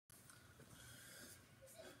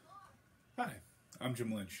I'm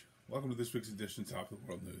Jim Lynch. Welcome to this week's edition of Top of the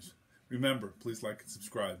World News. Remember, please like and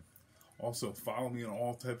subscribe. Also, follow me on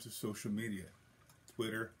all types of social media.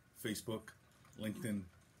 Twitter, Facebook, LinkedIn,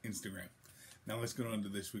 Instagram. Now let's get on to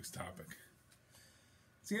this week's topic.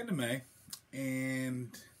 It's the end of May,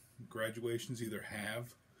 and graduations either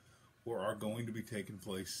have or are going to be taking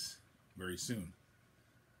place very soon.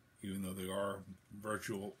 Even though they are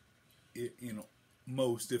virtual in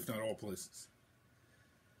most, if not all, places.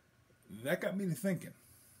 That got me to thinking.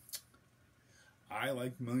 I,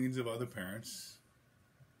 like millions of other parents,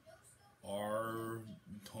 are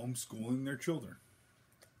homeschooling their children.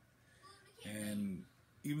 And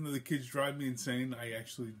even though the kids drive me insane, I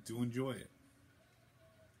actually do enjoy it.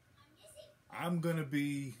 I'm going to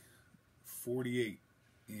be 48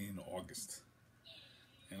 in August.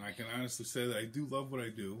 And I can honestly say that I do love what I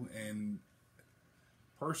do. And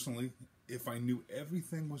personally, if I knew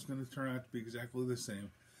everything was going to turn out to be exactly the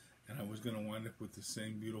same, and I was going to wind up with the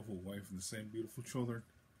same beautiful wife and the same beautiful children,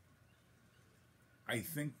 I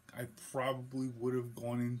think I probably would have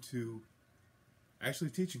gone into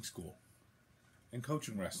actually teaching school and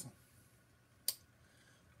coaching wrestling.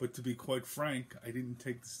 But to be quite frank, I didn't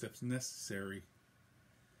take the steps necessary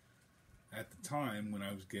at the time when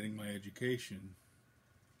I was getting my education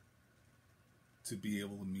to be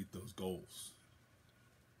able to meet those goals.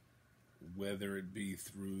 Whether it be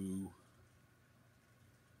through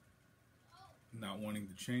not wanting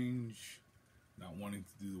to change, not wanting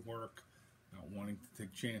to do the work, not wanting to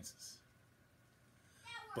take chances.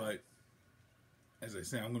 But, as I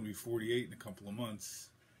say, I'm going to be 48 in a couple of months,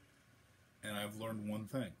 and I've learned one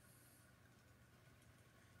thing.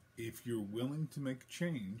 If you're willing to make a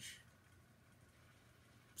change,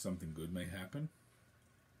 something good may happen,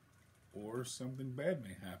 or something bad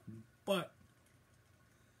may happen, but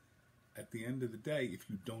at the end of the day, if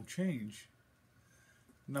you don't change,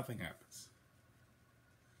 nothing happens.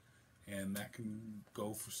 And that can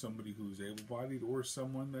go for somebody who's able-bodied or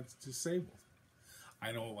someone that's disabled.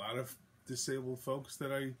 I know a lot of disabled folks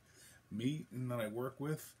that I meet and that I work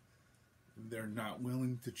with. They're not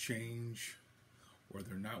willing to change, or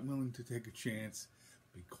they're not willing to take a chance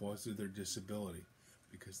because of their disability,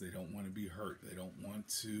 because they don't want to be hurt. They don't want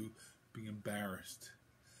to be embarrassed.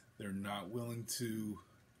 They're not willing to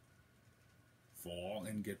fall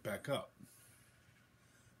and get back up,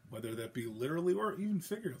 whether that be literally or even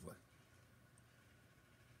figuratively.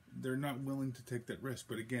 They're not willing to take that risk.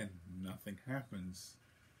 But again, nothing happens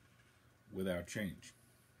without change.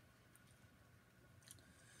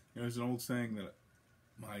 There's an old saying that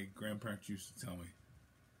my grandparents used to tell me.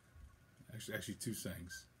 Actually two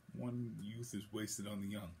sayings. One, youth is wasted on the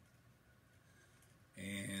young.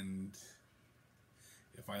 And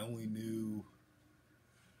if I only knew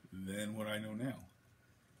then what I know now.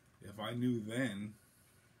 If I knew then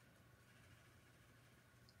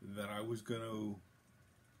that I was going to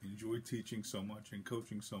enjoy teaching so much and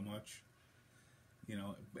coaching so much,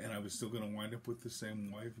 and I was still going to wind up with the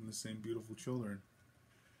same wife and the same beautiful children,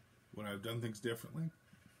 would I have done things differently?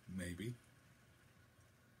 Maybe.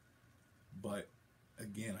 But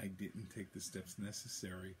again, I didn't take the steps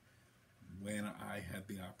necessary when I had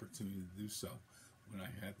the opportunity to do so, when I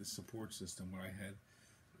had the support system, when I had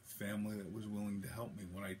family that was willing to help me,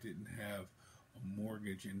 when I didn't have a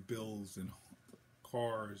mortgage and bills and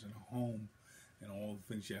cars and a home and all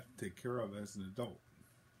the things you have to take care of as an adult.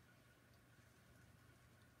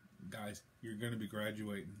 Guys, you're going to be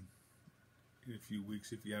graduating in a few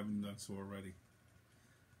weeks if you haven't done so already.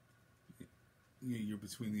 You're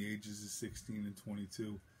between the ages of 16 and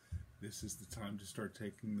 22. This is the time to start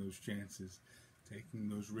taking those chances, taking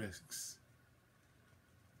those risks.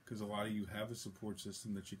 Because a lot of you have a support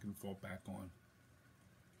system that you can fall back on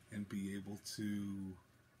and be able to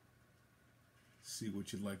see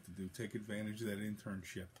what you'd like to do. Take advantage of that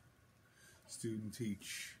internship, student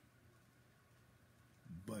teach,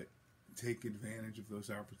 but take advantage of those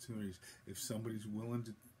opportunities. If somebody's willing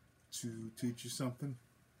to teach you something,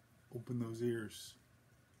 open those ears.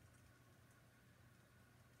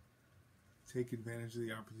 Take advantage of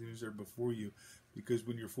the opportunities that are before you, because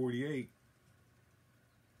when you're 48,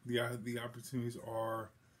 the opportunities are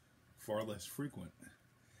far less frequent,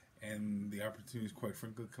 and the opportunities, quite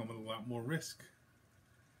frankly, come with a lot more risk,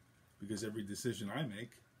 because every decision I make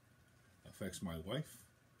affects my wife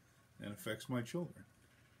and affects my children.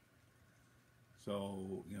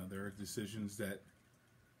 So, there are decisions that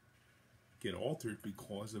get altered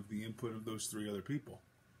because of the input of those three other people.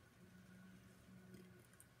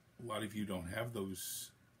 A lot of you don't have those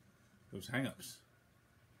hang-ups.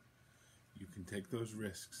 You can take those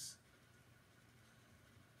risks.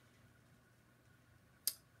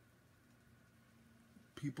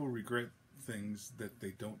 People regret things that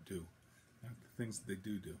they don't do, not the things that they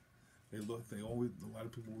do. They always, a lot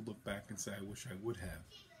of people will look back and say, I wish I would have.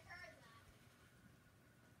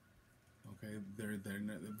 Okay, they're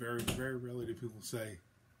very, very rarely do people say,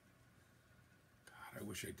 God, I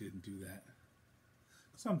wish I didn't do that.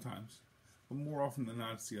 Sometimes, but more often than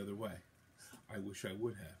not, it's the other way. I wish I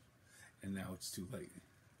would have, and now it's too late.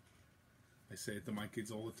 I say it to my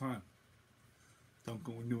kids all the time. Don't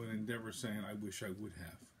go into an endeavor saying, I wish I would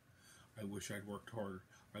have. I wish I'd worked harder.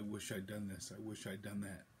 I wish I'd done this. I wish I'd done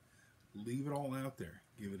that. Leave it all out there.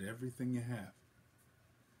 Give it everything you have.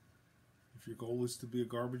 If your goal is to be a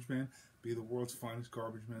garbage man, be the world's finest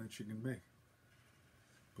garbage man that you can be.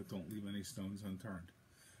 But don't leave any stones unturned.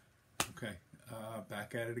 Okay,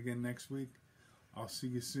 back at it again next week. I'll see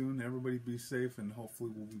you soon. Everybody be safe, and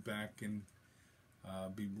hopefully we'll be back and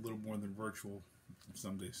be a little more than virtual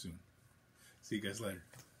someday soon. See you guys later.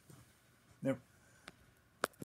 Never.